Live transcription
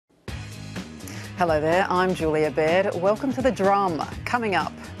Hello there, I'm Julia Baird. Welcome to The Drum. Coming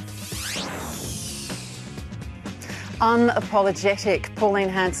up, unapologetic, Pauline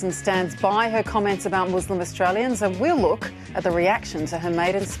Hanson stands by her comments about Muslim Australians, and we'll look at the reaction to her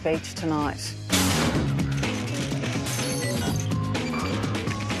maiden speech tonight.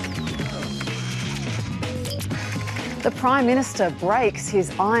 The Prime Minister breaks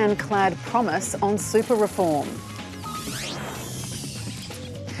his ironclad promise on super reform.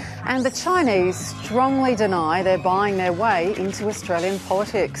 And the Chinese strongly deny they're buying their way into Australian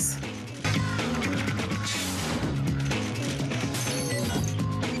politics.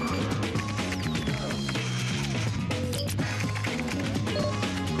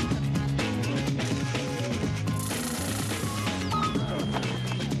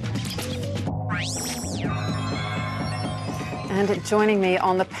 And joining me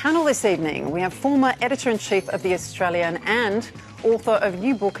on the panel this evening, we have former Editor-in-Chief of The Australian and author of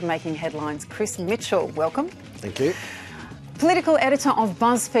new book making headlines, Chris Mitchell. Welcome. Thank you. Political editor of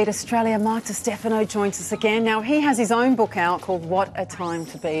BuzzFeed Australia, Mark DiStefano, joins us again. Now, he has his own book out called What a Time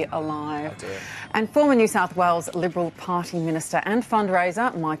to Be Alive. And former New South Wales Liberal Party Minister and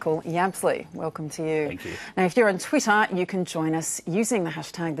fundraiser, Michael Yabsley. Welcome to you. Thank you. Now, if you're on Twitter, you can join us using the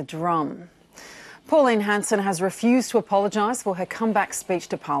hashtag #TheDrum. Pauline Hanson has refused to apologise for her comeback speech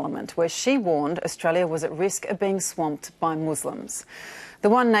to Parliament, where she warned Australia was at risk of being swamped by Muslims. The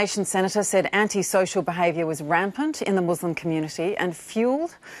One Nation senator said antisocial behaviour was rampant in the Muslim community and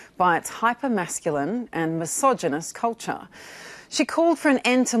fuelled by its hyper-masculine and misogynist culture. She called for an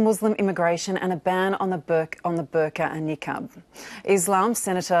end to Muslim immigration and a ban on the burqa and niqab. Islam,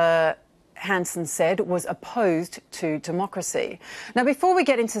 Senator Hanson said, was opposed to democracy. Now, before we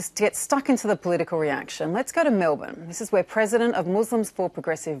get stuck into the political reaction, let's go to Melbourne. This is where President of Muslims for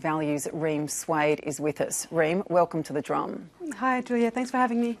Progressive Values, Reem Sweid, is with us. Reem, welcome to The Drum. Hi, Julia. Thanks for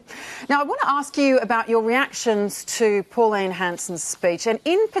having me. Now, I want to ask you about your reactions to Pauline Hanson's speech, and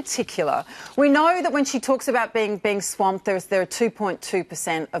in particular, we know that when she talks about being swamped, there are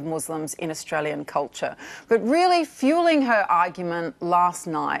 2.2% of Muslims in Australian culture. But really fuelling her argument last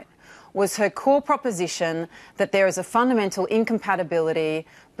night was her core proposition that there is a fundamental incompatibility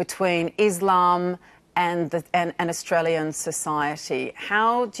between Islam and Australian society.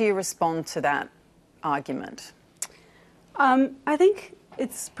 How do you respond to that argument? I think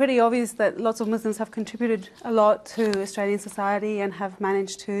it's pretty obvious that lots of Muslims have contributed a lot to Australian society and have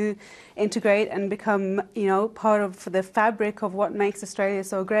managed to integrate and become, part of the fabric of what makes Australia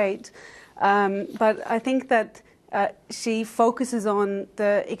so great. But I think that she focuses on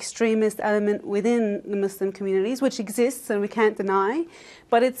the extremist element within the Muslim communities, which exists and we can't deny.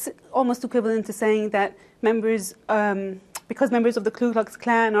 But it's almost equivalent to saying that because members of the Ku Klux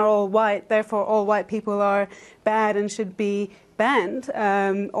Klan are all white, therefore all white people are bad and should be banned,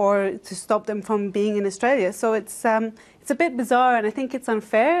 or to stop them from being in Australia. So it's a bit bizarre, and I think it's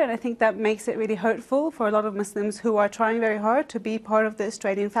unfair, and I think that makes it really hurtful for a lot of Muslims who are trying very hard to be part of the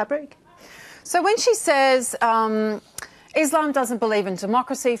Australian fabric. So when she says Islam doesn't believe in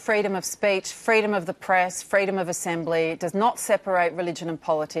democracy, freedom of speech, freedom of the press, freedom of assembly, does not separate religion and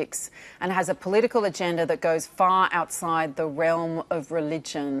politics, and has a political agenda that goes far outside the realm of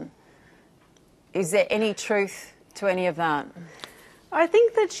religion, is there any truth to any of that? I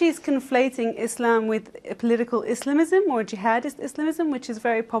think that she's conflating Islam with political Islamism or jihadist Islamism, which is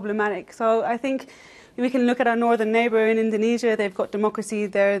very problematic. So I think we can look at our northern neighbour in Indonesia. They've got democracy.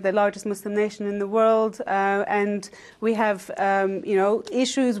 They're the largest Muslim nation in the world. And we have,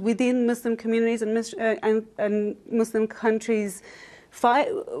 issues within Muslim communities and Muslim countries fight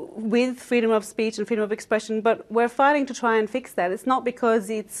with freedom of speech and freedom of expression. But we're fighting to try and fix that. It's not because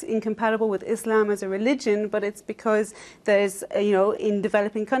it's incompatible with Islam as a religion, but it's because there's, in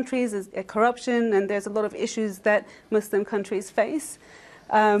developing countries, there's corruption and there's a lot of issues that Muslim countries face.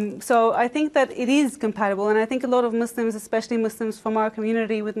 So I think that it is compatible, and I think a lot of Muslims, especially Muslims from our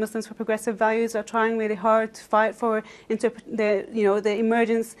community with Muslims for Progressive Values, are trying really hard to fight for the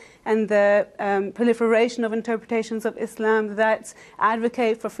emergence and the proliferation of interpretations of Islam that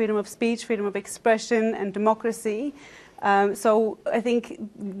advocate for freedom of speech, freedom of expression and democracy. So I think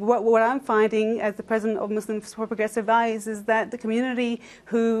what I'm finding as the president of Muslims for Progressive Values is that the community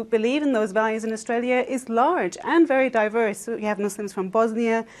who believe in those values in Australia is large and very diverse. So you have Muslims from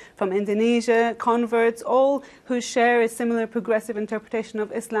Bosnia, from Indonesia, converts, all who share a similar progressive interpretation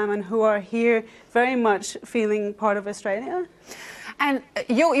of Islam and who are here very much feeling part of Australia. And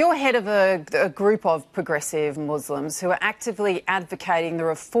you're head of a group of progressive Muslims who are actively advocating the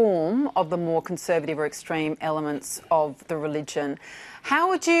reform of the more conservative or extreme elements of the religion. How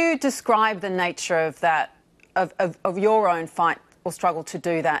would you describe the nature of that, of your own fight or struggle to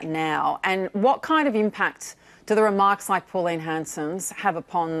do that now? And what kind of impact do the remarks like Pauline Hanson's have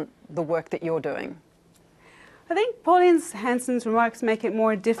upon the work that you're doing? I think Pauline Hanson's remarks make it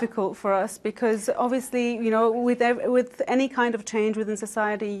more difficult for us because obviously, you know, with any kind of change within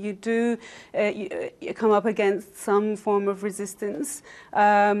society, you do you come up against some form of resistance.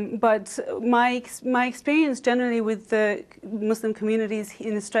 But my experience generally with the Muslim communities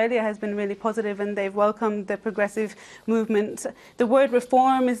in Australia has been really positive, and they've welcomed the progressive movement. The word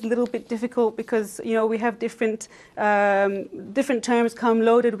reform is a little bit difficult because, you know, we have different terms come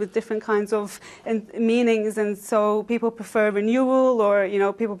loaded with different kinds of meanings, and so people prefer renewal, or, you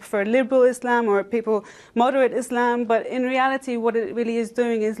know, people prefer liberal Islam, or people moderate Islam. But in reality, what it really is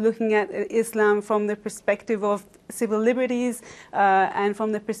doing is looking at Islam from the perspective of civil liberties and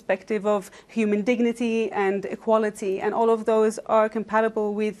from the perspective of human dignity and equality, and all of those are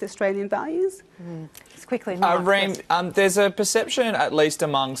compatible with Australian values. Just quickly, Reem, there's a perception, at least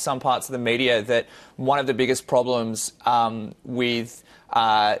among some parts of the media, that one of the biggest problems with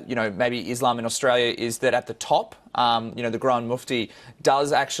you know, maybe Islam in Australia is that at the top, you know, the Grand Mufti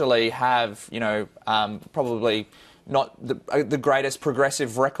does actually have, you know, probably not the greatest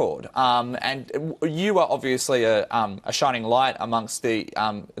progressive record. And you are obviously a shining light amongst the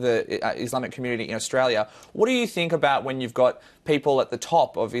Islamic community in Australia. What do you think about when you've got people at the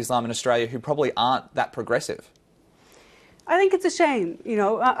top of Islam in Australia who probably aren't that progressive? I think it's a shame. You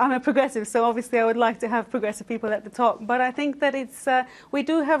know, I'm a progressive, so obviously I would like to have progressive people at the top. But I think that it's we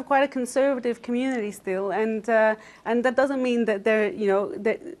do have quite a conservative community still, and that doesn't mean that they're, you know,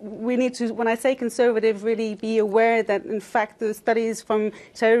 that we need to. When I say conservative, really be aware that in fact the studies from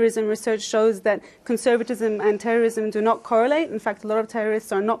terrorism research shows that conservatism and terrorism do not correlate. In fact, a lot of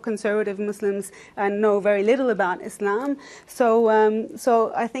terrorists are not conservative Muslims and know very little about Islam. So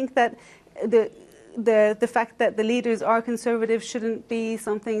I think that the fact that the leaders are conservative shouldn't be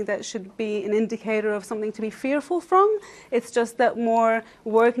something that should be an indicator of something to be fearful from. It's just that more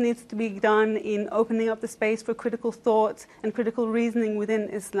work needs to be done in opening up the space for critical thought and critical reasoning within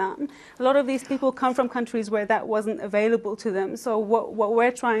Islam. A lot of these people come from countries where that wasn't available to them. So what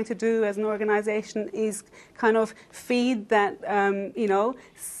we're trying to do as an organization is kind of feed that, you know,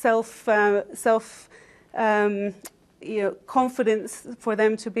 confidence for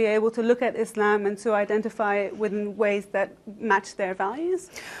them to be able to look at Islam and to identify it within ways that match their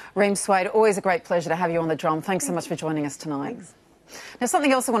values. Reem Sweid, always a great pleasure to have you on the drum. Thanks so much for joining us tonight. Thanks. Now,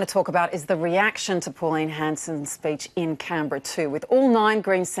 something else I want to talk about is the reaction to Pauline Hanson's speech in Canberra too, with all 9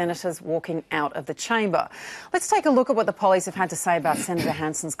 Green senators walking out of the chamber. Let's take a look at what the pollies have had to say about Senator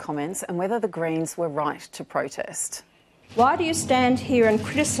Hanson's comments and whether the Greens were right to protest. Why do you stand here and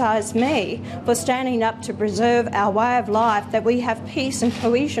criticise me for standing up to preserve our way of life, that we have peace and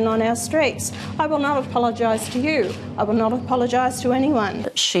cohesion on our streets? I will not apologise to you. I will not apologise to anyone.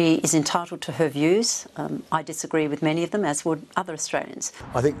 She is entitled to her views. I disagree with many of them, as would other Australians.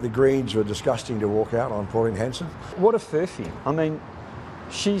 I think the Greens were disgusting to walk out on Pauline Hanson. What a furphy. I mean,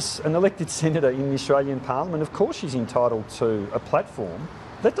 she's an elected senator in the Australian Parliament. Of course she's entitled to a platform.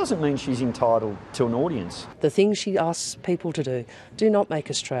 That doesn't mean she's entitled to an audience. The things she asks people to do not make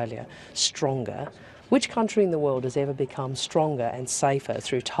Australia stronger. Which country in the world has ever become stronger and safer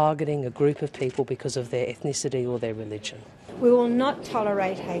through targeting a group of people because of their ethnicity or their religion? We will not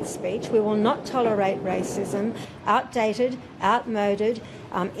tolerate hate speech. We will not tolerate racism, outdated, outmoded,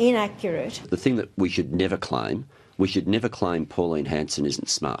 inaccurate. The thing that we should never claim Pauline Hanson isn't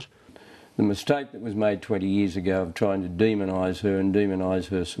smart. The mistake that was made 20 years ago of trying to demonise her and demonise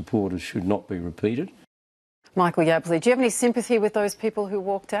her supporters should not be repeated. Michael Yabsley, do you have any sympathy with those people who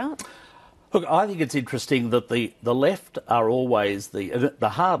walked out? Look, I think it's interesting that the left are always, the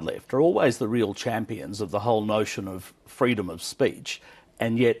hard left are always the real champions of the whole notion of freedom of speech.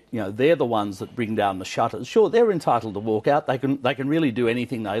 And yet, you know, they're the ones that bring down the shutters. Sure, they're entitled to walk out. They can really do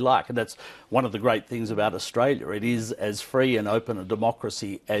anything they like, and that's one of the great things about Australia. It is as free and open a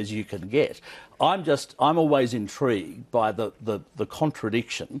democracy as you can get. I'm always intrigued by the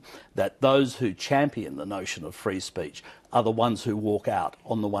contradiction that those who champion the notion of free speech are the ones who walk out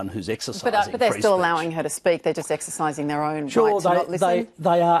on the one who's exercising free speech. But they're still allowing her to speak. They're just exercising their own right to not listen.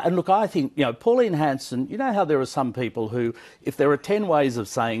 They are. And look, I think, you know, Pauline Hanson, you know how there are some people who, if there are 10 ways of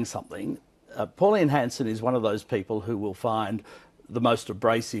saying something, Pauline Hanson is one of those people who will find the most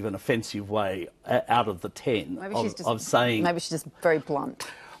abrasive and offensive way out of the 10 of saying... Maybe she's just very blunt.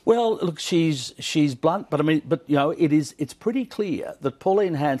 Well, look, she's blunt, but you know, it's pretty clear that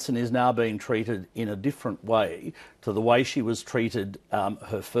Pauline Hanson is now being treated in a different way to the way she was treated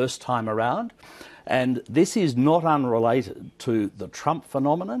her first time around. And this is not unrelated to the Trump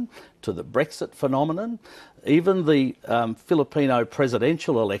phenomenon, to the Brexit phenomenon. even the Filipino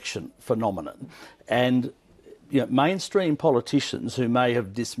presidential election phenomenon, and mainstream politicians who may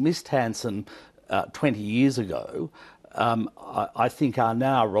have dismissed Hanson 20 years ago, I think are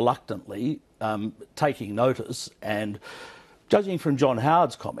now reluctantly taking notice. And judging from John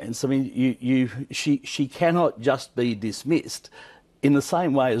Howard's comments, I mean, she cannot just be dismissed in the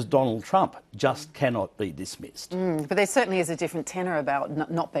same way as Donald Trump just cannot be dismissed. But there certainly is a different tenor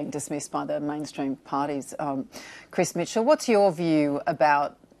about not being dismissed by the mainstream parties. Chris Mitchell, what's your view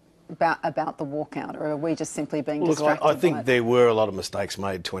about the walkout, or are we just simply being distracted? I think there were a lot of mistakes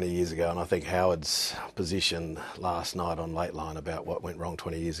made 20 years ago, and I think Howard's position last night on Late Line about what went wrong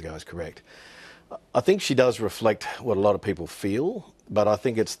 20 years ago is correct. I think she does reflect what a lot of people feel, but I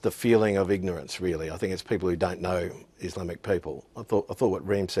think it's the feeling of ignorance, really. I think it's people who don't know Islamic people. I thought what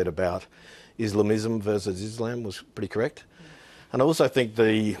Reem said about Islamism versus Islam was pretty correct. And I also think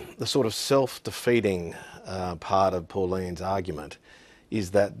the sort of self-defeating part of Pauline's argument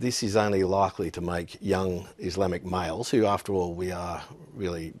is that this is only likely to make young Islamic males, who after all we are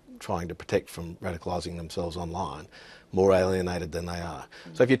really trying to protect from radicalising themselves online, more alienated than they are.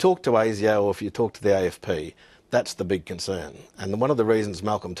 So if you talk to ASIO or if you talk to the AFP, that's the big concern. And one of the reasons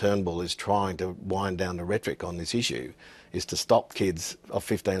Malcolm Turnbull is trying to wind down the rhetoric on this issue is to stop kids of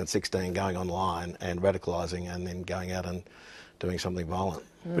 15 and 16 going online and radicalising and then going out and doing something violent.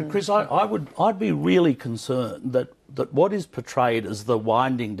 But Chris, I'd be really concerned that what is portrayed as the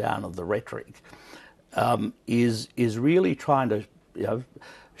winding down of the rhetoric is really trying to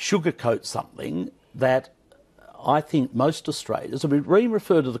sugarcoat something that I think most Australians, I mean, Reem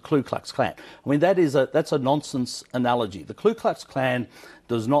referred to the Ku Klux Klan. I mean, that's a nonsense analogy. The Ku Klux Klan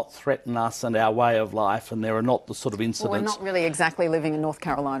does not threaten us and our way of life, and there are not the sort of incidents. Well, we're not really exactly living in North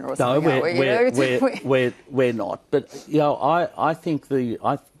Carolina or something. No, we're not. But I think there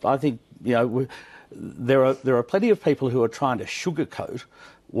are plenty of people who are trying to sugarcoat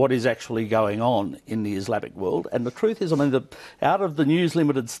what is actually going on in the Islamic world. And the truth is, I mean, out of the News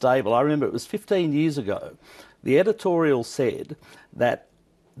Limited stable, I remember it was 15 years ago, the editorial said that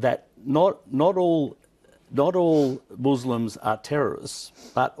not all Muslims are terrorists,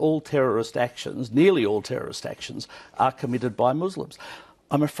 but all terrorist actions, nearly all terrorist actions, are committed by Muslims.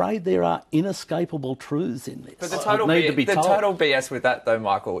 I'm afraid there are inescapable truths in this. But the total BS with that, though,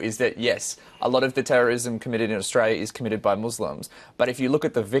 Michael, is that, yes, a lot of the terrorism committed in Australia is committed by Muslims. But if you look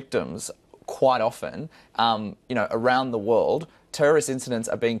at the victims, quite often, around the world, terrorist incidents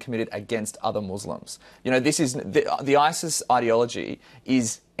are being committed against other Muslims. This is the ISIS ideology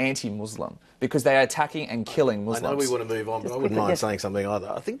is anti-Muslim because they are attacking and killing Muslims. I know we want to move on, but I wouldn't mind saying something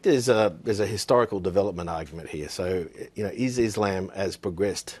either. I think there's a historical development argument here. So, is Islam as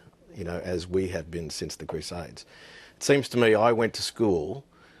progressed, as we have been since the Crusades? It seems to me I went to school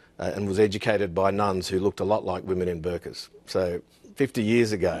and was educated by nuns who looked a lot like women in burqas. So 50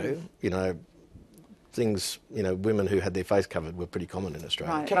 years ago, things, women who had their face covered were pretty common in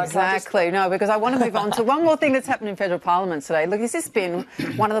Australia. Right, exactly. No, because I want to move on to one more thing that's happened in federal parliament today. Look, this has been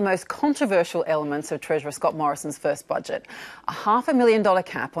one of the most controversial elements of Treasurer Scott Morrison's first budget, a $500,000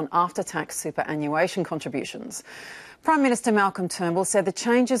 cap on after-tax superannuation contributions. Prime Minister Malcolm Turnbull said the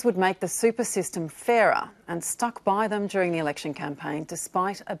changes would make the super system fairer and stuck by them during the election campaign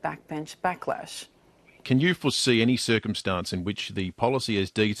despite a backbench backlash. Can you foresee any circumstance in which the policy as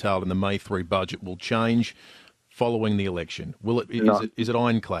detailed in the May 3 budget will change following the election? Is it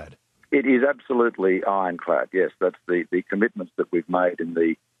ironclad? It is absolutely ironclad, yes. That's the commitments that we've made in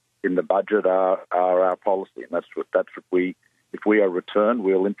the budget are our policy, and that's what if we are returned,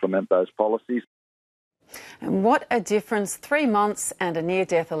 we'll implement those policies. And what a difference 3 months and a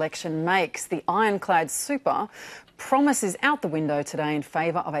near-death election makes. The ironclad super promise is out the window today in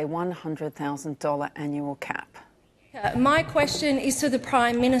favour of a $100,000 annual cap. My question is to the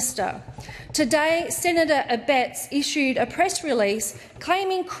Prime Minister. Today, Senator Abetz issued a press release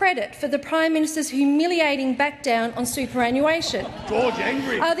claiming credit for the Prime Minister's humiliating backdown on superannuation. George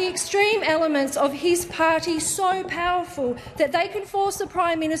angry. Are the extreme elements of his party so powerful that they can force the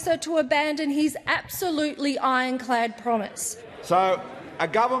Prime Minister to abandon his absolutely ironclad promise? So, a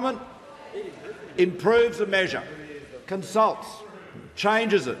government improves a measure, consults,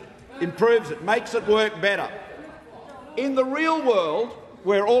 changes it, improves it, makes it work better. In the real world,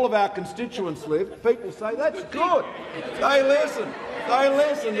 where all of our constituents live, people say, that's good. They listened,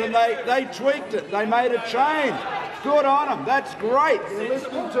 and they tweaked it. They made a change. Good on them. That's great. They're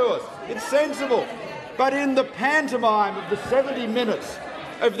listening to us. It's sensible. But in the pantomime of the 70 minutes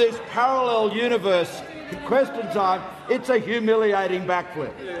of this parallel universe question time, it's a humiliating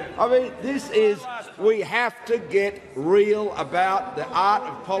backflip. I mean, we have to get real about the art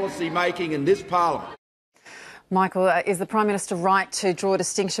of policy making in this parliament. Michael, is the Prime Minister right to draw a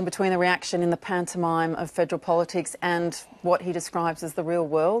distinction between the reaction in the pantomime of federal politics and what he describes as the real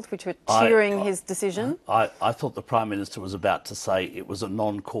world, which were cheering his decision? I thought the Prime Minister was about to say it was a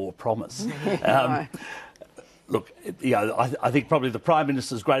non-core promise. Look, I think probably the Prime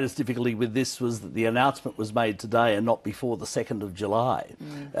Minister's greatest difficulty with this was that the announcement was made today and not before the 2nd of July.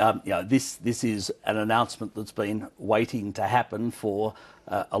 This is an announcement that's been waiting to happen for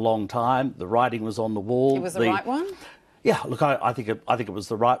a long time. The writing was on the wall. It was the right one? Yeah, look, I think it was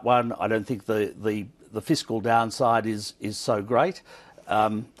the right one. I don't think the fiscal downside is so great.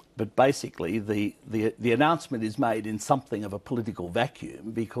 But basically, the announcement is made in something of a political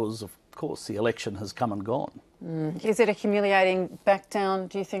vacuum because, of course, the election has come and gone. Is it a humiliating back down,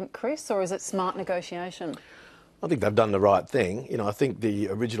 do you think, Chris, or is it smart negotiation? I think they've done the right thing. I think the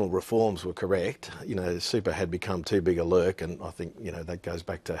original reforms were correct. Super had become too big a lurk, and I think, that goes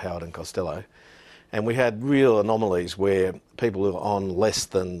back to Howard and Costello. And we had real anomalies where people who were on less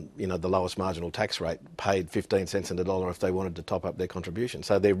than, the lowest marginal tax rate paid 15 cents in the dollar if they wanted to top up their contribution.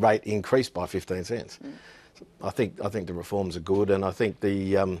 So their rate increased by 15 cents. I think the reforms are good, and I think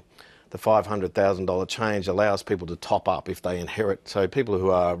the $500,000 change allows people to top up if they inherit. So people who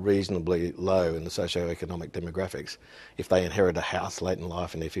are reasonably low in the socio-economic demographics, if they inherit a house late in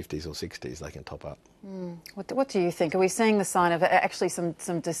life in their 50s or 60s, they can top up. What do you think? Are we seeing the sign of actually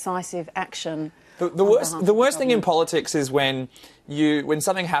some decisive action? The worst thing in politics is when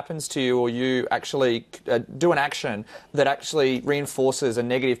something happens to you, or you actually do an action that actually reinforces a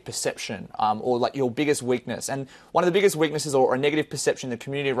negative perception, or like your biggest weakness. And one of the biggest weaknesses or a negative perception in the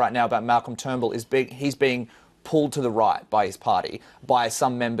community right now about Malcolm Turnbull is he's being pulled to the right by his party, by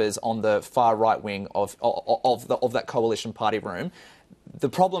some members on the far right wing of that coalition party room. The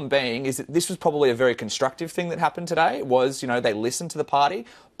problem being is that this was probably a very constructive thing that happened today. It was, they listened to the party.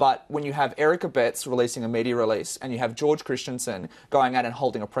 But when you have Erica Betts releasing a media release and you have George Christensen going out and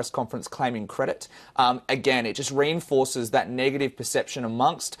holding a press conference claiming credit, again, it just reinforces that negative perception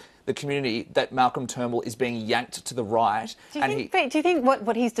amongst the community that Malcolm Turnbull is being yanked to the right. Do you think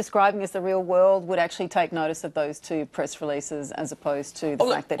what he's describing as the real world would actually take notice of those two press releases as opposed to the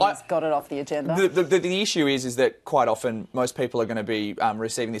fact that he's got it off the agenda? The issue is that quite often most people are going to be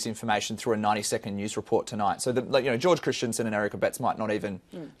receiving this information through a 90-second news report tonight. So George Christensen and Erica Betts might not even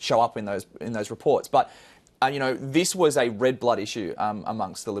show up in those reports. But this was a red blood issue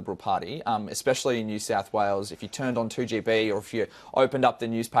amongst the Liberal Party, especially in New South Wales. If you turned on 2GB or if you opened up the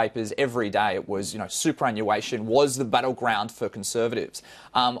newspapers every day, it was, superannuation was the battleground for Conservatives.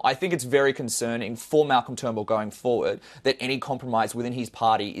 I think it's very concerning for Malcolm Turnbull going forward that any compromise within his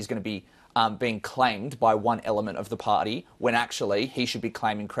party is going to be being claimed by one element of the party when actually he should be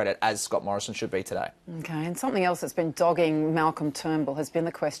claiming credit, as Scott Morrison should be today. OK, and something else that's been dogging Malcolm Turnbull has been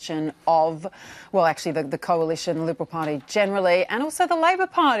the question of, well, actually the coalition, the Liberal Party generally, and also the Labor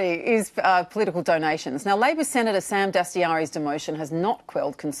Party, is political donations. Now, Labor Senator Sam Dastyari's demotion has not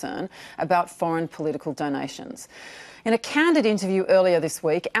quelled concern about foreign political donations. In a candid interview earlier this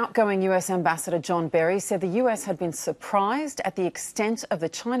week, outgoing US Ambassador John Berry said the US had been surprised at the extent of the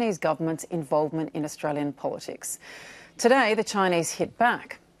Chinese government's involvement in Australian politics. Today, the Chinese hit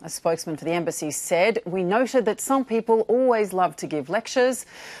back. A spokesman for the embassy said, "We noted that some people always love to give lectures.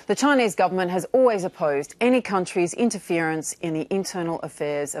 The Chinese government has always opposed any country's interference in the internal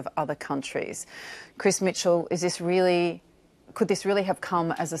affairs of other countries." Chris Mitchell, could this really have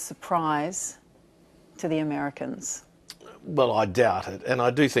come as a surprise to the Americans? Well, I doubt it, and I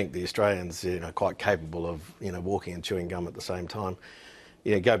do think the Australians, quite capable of, walking and chewing gum at the same time.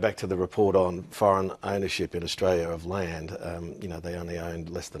 Go back to the report on foreign ownership in Australia of land. They only owned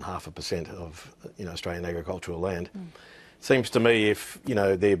less than 0.5% of, Australian agricultural land. Seems to me if,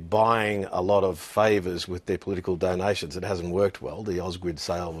 they're buying a lot of favours with their political donations, it hasn't worked well. The Ausgrid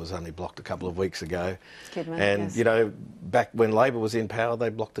sale was only blocked a couple of weeks ago. And, back when Labor was in power, they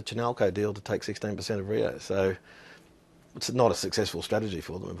blocked the Chinalco deal to take 16% of Rio. So it's not a successful strategy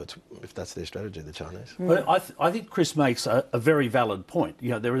for them if that's their strategy, the Chinese. But I think Chris makes a very valid point.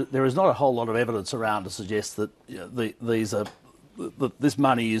 There is not a whole lot of evidence around to suggest that that this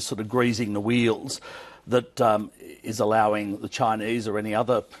money is sort of greasing the wheels that is allowing the Chinese or any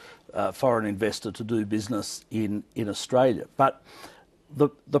other foreign investor to do business in Australia. But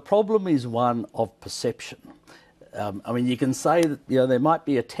the problem is one of perception. You can say that there might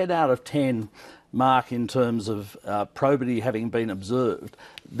be a 10 out of 10 mark in terms of probity having been observed.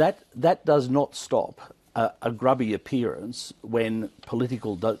 That does not stop a grubby appearance when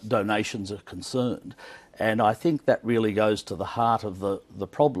political donations are concerned. And I think that really goes to the heart of the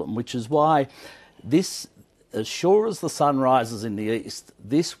problem, which is why this as sure as the sun rises in the east,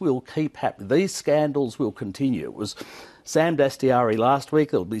 this will keep happening. These scandals will continue. It was Sam Dastyari last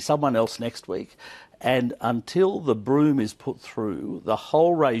week, there'll be someone else next week. And until the broom is put through the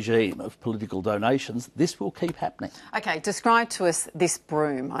whole regime of political donations, this will keep happening. OK, describe to us this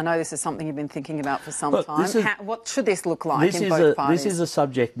broom. I know this is something you've been thinking about for some time. What should this look like in both parties? This is a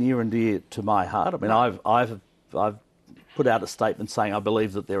subject near and dear to my heart. I mean, I've put out a statement saying I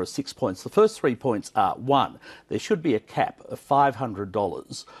believe that there are 6 points. The first 3 points are, one, there should be a cap of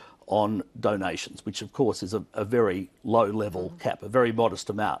 $500 on donations, which of course is a very low-level cap, a very modest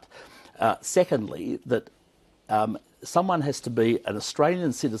amount. Secondly, that someone has to be an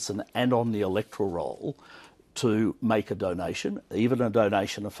Australian citizen and on the electoral roll to make a donation, even a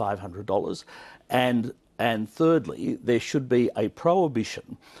donation of $500. And thirdly, there should be a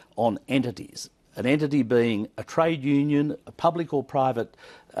prohibition on entities, an entity being a trade union, a public or private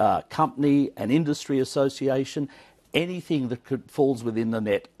company, an industry association, anything that falls within the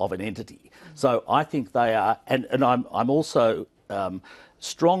net of an entity. So I think they are, and I'm also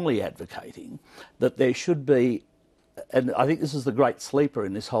strongly advocating that there should be, and I think this is the great sleeper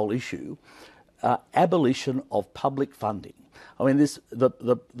in this whole issue, abolition of public funding. I mean,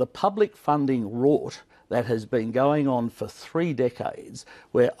 the public funding rort that has been going on for 3 decades,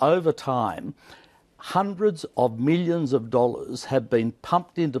 where over time hundreds of millions of dollars have been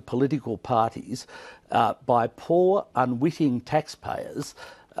pumped into political parties by poor, unwitting taxpayers,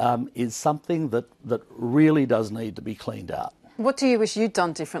 is something that really does need to be cleaned out. What do you wish you'd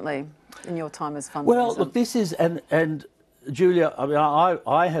done differently in your time as fundraiser? Well, look, this is, and Julia, I mean,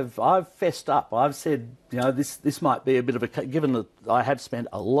 I've fessed up. I've said, you know, this might be a bit of a, given that I have spent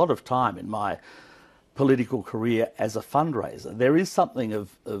a lot of time in my political career as a fundraiser, there is something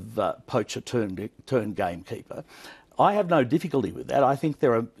of poacher turned gamekeeper. I have no difficulty with that. I think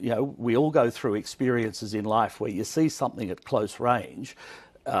there are, you know, we all go through experiences in life where you see something at close range.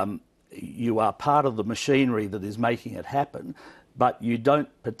 You are part of the machinery that is making it happen, but you don't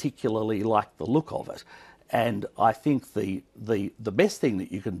particularly like the look of it. And I think the best thing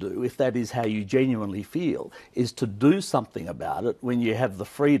that you can do, if that is how you genuinely feel, is to do something about it when you have the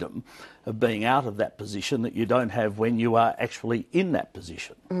freedom of being out of that position that you don't have when you are actually in that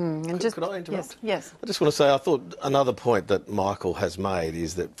position. Could I interrupt? Yes. I just want to say, I thought another point that Michael has made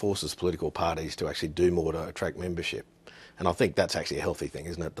is that forces political parties to actually do more to attract membership. And I think that's actually a healthy thing,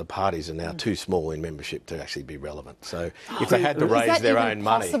 isn't it? The parties are now too small in membership to actually be relevant. So if they had to raise their own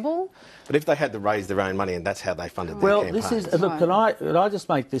money... But if they had to raise their own money and that's how they funded their campaigns... Well, this is... Look, can I just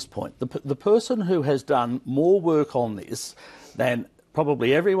make this point? The person who has done more work on this than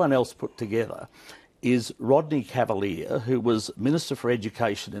probably everyone else put together is Rodney Cavalier, who was Minister for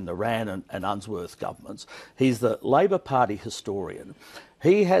Education in the Rann and Unsworth governments. He's the Labor Party historian.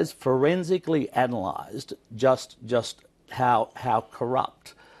 He has forensically analysed just how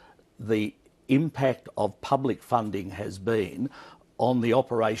corrupt the impact of public funding has been on the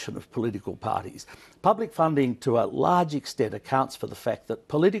operation of political parties. Public funding, to a large extent, accounts for the fact that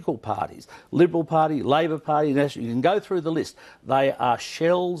political parties, Liberal Party, Labor Party, National, you can go through the list, they are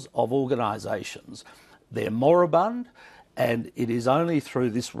shells of organisations. They're moribund, and it is only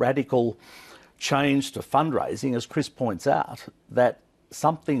through this radical change to fundraising, as Chris points out, that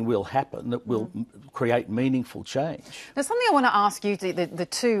something will happen that will create meaningful change. Now, something I want to ask you, the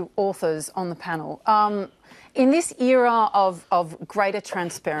two authors on the panel. In this era of greater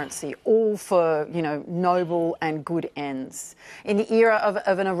transparency, all for, you know, noble and good ends, in the era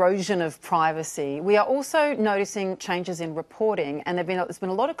of an erosion of privacy, we are also noticing changes in reporting, and there's been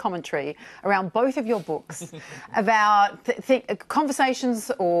a lot of commentary around both of your books about conversations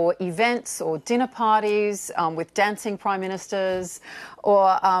or events or dinner parties with dancing prime ministers,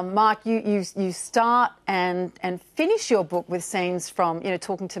 or Mark, you start and finish your book with scenes from, you know,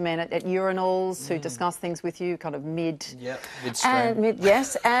 talking to men at urinals who discuss things with you, kind of midstream.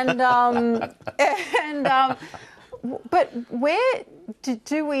 But where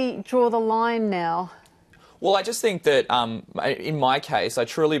do we draw the line now? Well, I just think that, in my case, I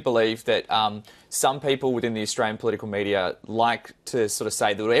truly believe that some people within the Australian political media like to sort of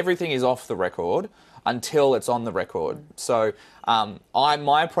say that everything is off the record until it's on the record. So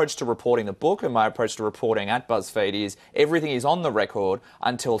my approach to reporting the book and my approach to reporting at BuzzFeed is everything is on the record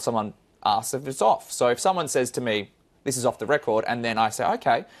until someone asks if it's off. So if someone says to me, this is off the record, and then I say,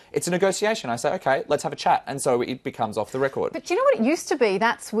 OK, it's a negotiation. I say, OK, let's have a chat. And so it becomes off the record. But do you know what it used to be?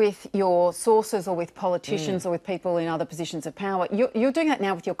 That's with your sources or with politicians or with people in other positions of power. You're doing that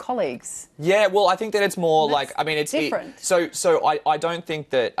now with your colleagues. Yeah, well, I think that it's more like, I mean, it's different. So I don't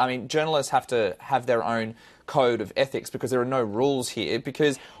think that, I mean, journalists have to have their own code of ethics, because there are no rules here,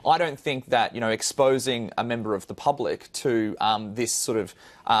 because I don't think that, exposing a member of the public to this sort of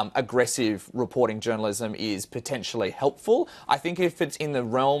aggressive reporting journalism is potentially helpful. I think if it's in the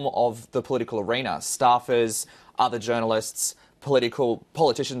realm of the political arena, staffers, other journalists,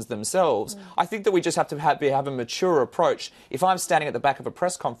 politicians themselves, I think that we just have to have a mature approach. If I'm standing at the back of a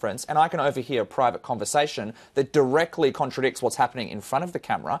press conference and I can overhear a private conversation that directly contradicts what's happening in front of the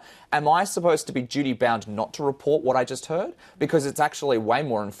camera, am I supposed to be duty-bound not to report what I just heard? Because it's actually way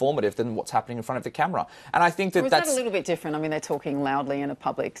more informative than what's happening in front of the camera. And I think that that's a little bit different. I mean, they're talking loudly in a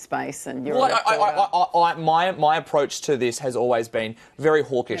public space, and you're my approach to this has always been very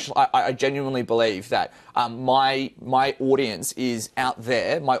hawkish. Yeah. I genuinely believe that my audience is out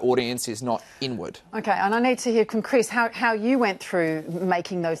there. My audience is not inward. Okay, and I need to hear from Chris how you went through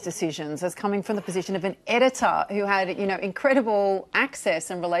making those decisions as coming from the position of an editor who had, incredible access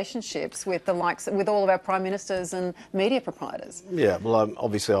and relationships with with all of our prime ministers and media proprietors. Yeah, well,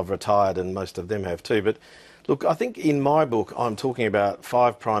 obviously I've retired and most of them have too, but look, I think in my book I'm talking about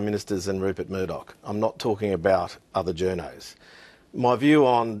 5 prime ministers and Rupert Murdoch. I'm not talking about other journos. My view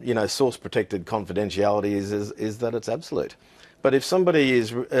on, source-protected confidentiality is that it's absolute. But if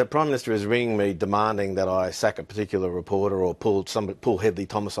a Prime Minister is ringing me demanding that I sack a particular reporter or pull Hedley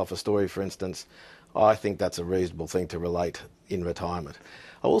Thomas off a story, for instance, I think that's a reasonable thing to relate in retirement.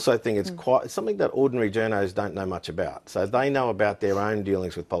 I also think it's something that ordinary journos don't know much about. So they know about their own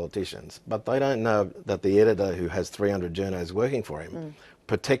dealings with politicians, but they don't know that the editor who has 300 journos working for him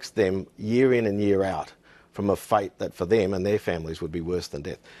protects them year in and year out from a fate that for them and their families would be worse than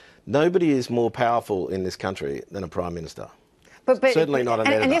death. Nobody is more powerful in this country than a Prime Minister. But certainly not an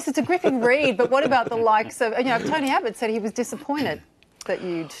editor. And yes, it's a gripping read, but what about the likes of, Tony Abbott said he was disappointed that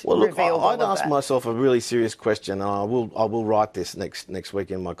you'd revealed all I'd ask myself a really serious question, and I will write this next week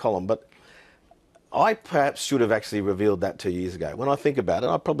in my column, but I perhaps should have actually revealed that 2 years ago. When I think about it,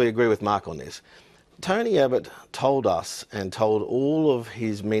 I probably agree with Mark on this. Tony Abbott told us and told all of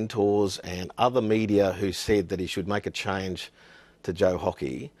his mentors and other media who said that he should make a change to Joe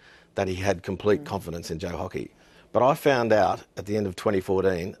Hockey, that he had complete confidence in Joe Hockey. But I found out at the end of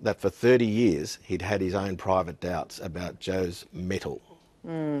 2014 that for 30 years he'd had his own private doubts about Joe's mettle.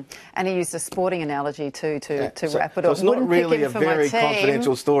 And he used a sporting analogy too to wrap it up. So it's not really a very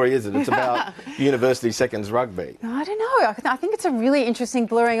confidential story, is it? It's about university seconds rugby. I don't know. I think it's a really interesting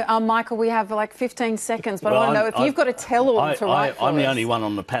blurring. Michael, we have like 15 seconds, but I want to know if you've got a tell-all to write for I'm the us. only one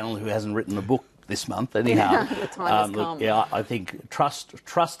on the panel who hasn't written a book this month, anyhow. The time has come. Yeah, I think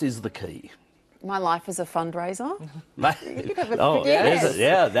trust is the key. My life is a fundraiser. There's a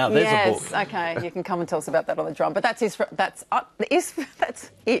book. Okay, you can come and tell us about that on the drum. But that's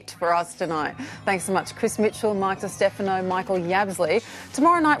it for us tonight. Thanks so much, Chris Mitchell, Mike DiStefano, Michael Yabsley.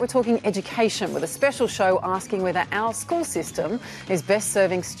 Tomorrow night we're talking education with a special show asking whether our school system is best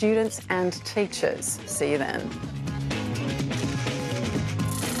serving students and teachers. See you then.